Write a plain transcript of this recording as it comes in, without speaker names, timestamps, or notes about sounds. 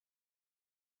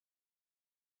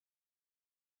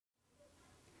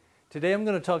Today I'm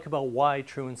going to talk about why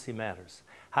truancy matters,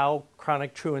 how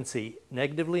chronic truancy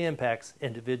negatively impacts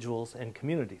individuals and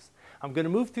communities. I'm going to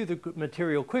move through the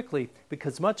material quickly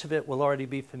because much of it will already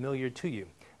be familiar to you.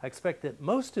 I expect that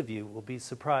most of you will be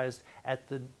surprised at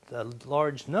the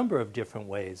large number of different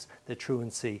ways that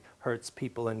truancy hurts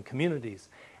people and communities.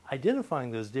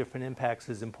 Identifying those different impacts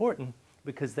is important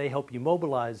because they help you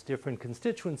mobilize different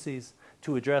constituencies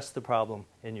to address the problem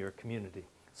in your community.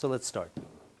 So let's start.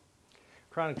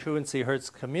 Chronic truancy hurts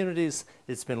communities.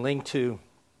 It's been linked to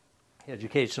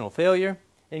educational failure,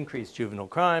 increased juvenile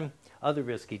crime, other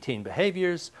risky teen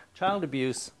behaviors, child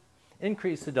abuse,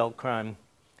 increased adult crime,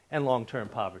 and long-term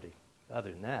poverty.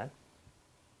 Other than that,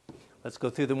 let's go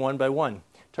through them one by one.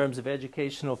 In terms of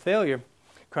educational failure,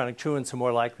 chronic truants are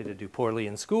more likely to do poorly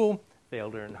in school, fail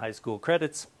to earn high school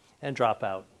credits, and drop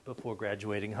out before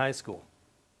graduating high school.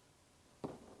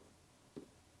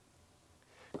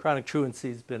 Chronic truancy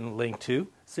has been linked to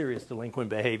serious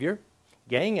delinquent behavior,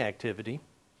 gang activity,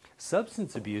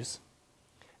 substance abuse,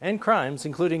 and crimes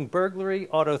including burglary,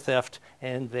 auto theft,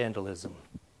 and vandalism.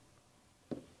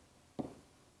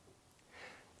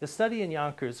 The study in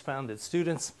Yonkers found that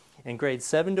students in grades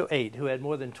 7 to 8 who had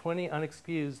more than 20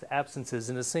 unexcused absences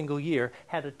in a single year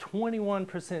had a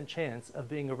 21% chance of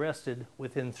being arrested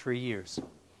within 3 years.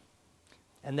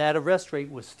 And that arrest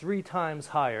rate was 3 times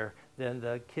higher than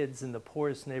the kids in the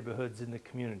poorest neighborhoods in the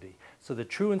community. So the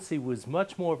truancy was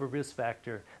much more of a risk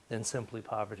factor than simply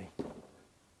poverty.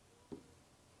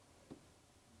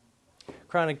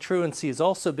 Chronic truancy has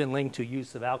also been linked to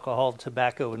use of alcohol,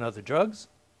 tobacco, and other drugs,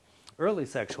 early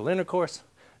sexual intercourse,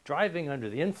 driving under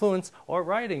the influence, or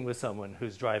riding with someone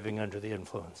who's driving under the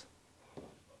influence.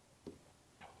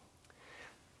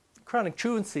 Chronic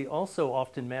truancy also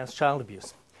often masks child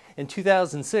abuse. In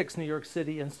 2006, New York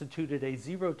City instituted a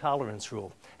zero-tolerance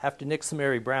rule after Nixa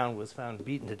Mary Brown was found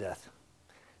beaten to death.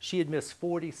 She had missed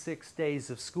 46 days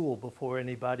of school before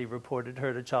anybody reported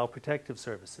her to Child Protective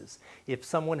Services. If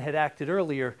someone had acted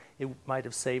earlier, it might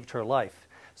have saved her life.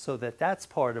 So that's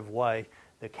part of why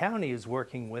the county is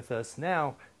working with us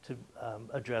now to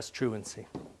address truancy.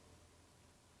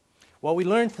 What we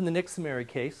learned from the Nixa Mary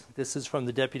case, this is from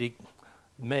the deputy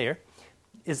mayor,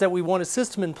 is that we want a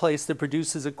system in place that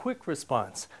produces a quick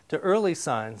response to early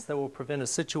signs that will prevent a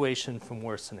situation from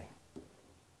worsening.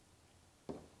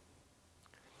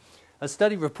 A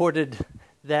study reported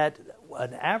that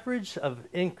an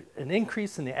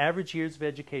increase in the average years of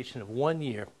education of 1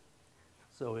 year.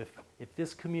 So if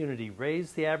this community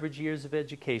raised the average years of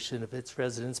education of its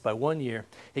residents by 1 year,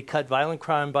 it cut violent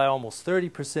crime by almost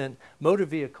 30%, motor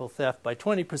vehicle theft by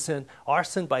 20%,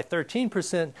 arson by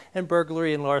 13%, and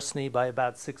burglary and larceny by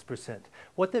about 6%.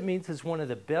 What that means is one of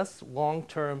the best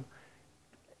long-term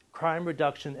crime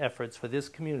reduction efforts for this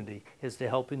community is to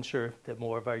help ensure that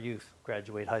more of our youth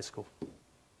graduate high school.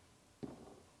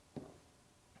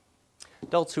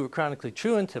 Adults who are chronically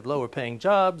truant have lower paying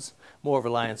jobs, more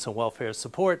reliance on welfare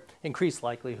support, increased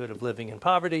likelihood of living in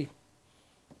poverty.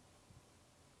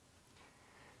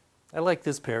 I like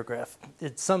this paragraph.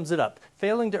 It sums it up.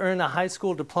 Failing to earn a high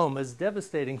school diploma is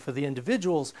devastating for the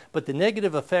individuals, but the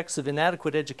negative effects of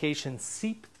inadequate education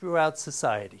seep throughout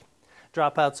society.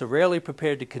 Dropouts are rarely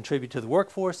prepared to contribute to the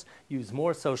workforce, use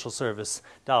more social service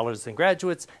dollars than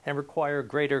graduates, and require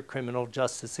greater criminal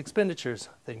justice expenditures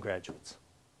than graduates.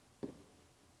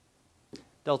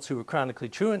 Adults who are chronically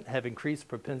truant have increased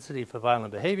propensity for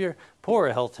violent behavior,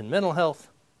 poorer health and mental health,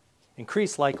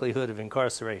 increased likelihood of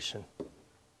incarceration.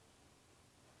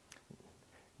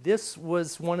 This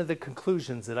was one of the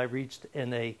conclusions that I reached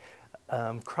in a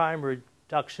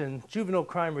juvenile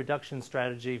crime reduction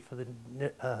strategy for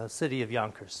the city of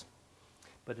Yonkers.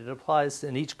 But it applies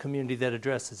in each community that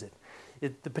addresses it.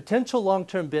 The potential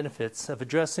long-term benefits of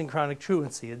addressing chronic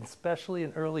truancy, and especially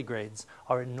in early grades,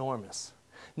 are enormous.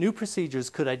 New procedures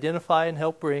could identify and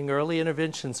help bring early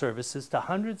intervention services to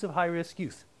hundreds of high-risk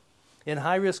youth in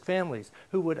high-risk families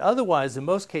who would otherwise, in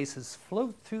most cases,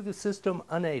 float through the system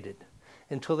unaided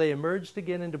until they emerged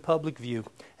again into public view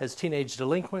as teenage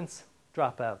delinquents,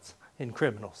 dropouts, and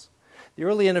criminals. The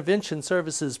early intervention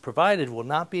services provided will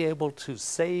not be able to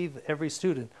save every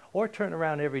student or turn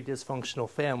around every dysfunctional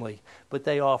family, but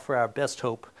they offer our best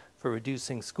hope for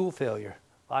reducing school failure,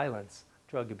 violence,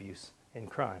 drug abuse, and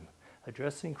crime.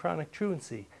 Addressing chronic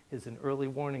truancy is an early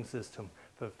warning system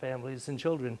for families and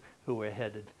children who are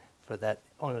headed for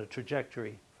on a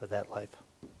trajectory for that life.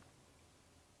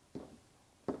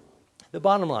 The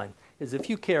bottom line is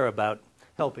if you care about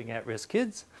helping at-risk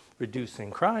kids, reducing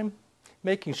crime,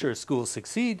 making sure schools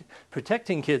succeed,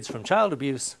 protecting kids from child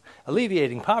abuse,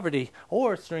 alleviating poverty,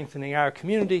 or strengthening our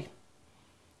community,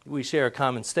 we share a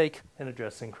common stake in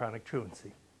addressing chronic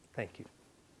truancy. Thank you.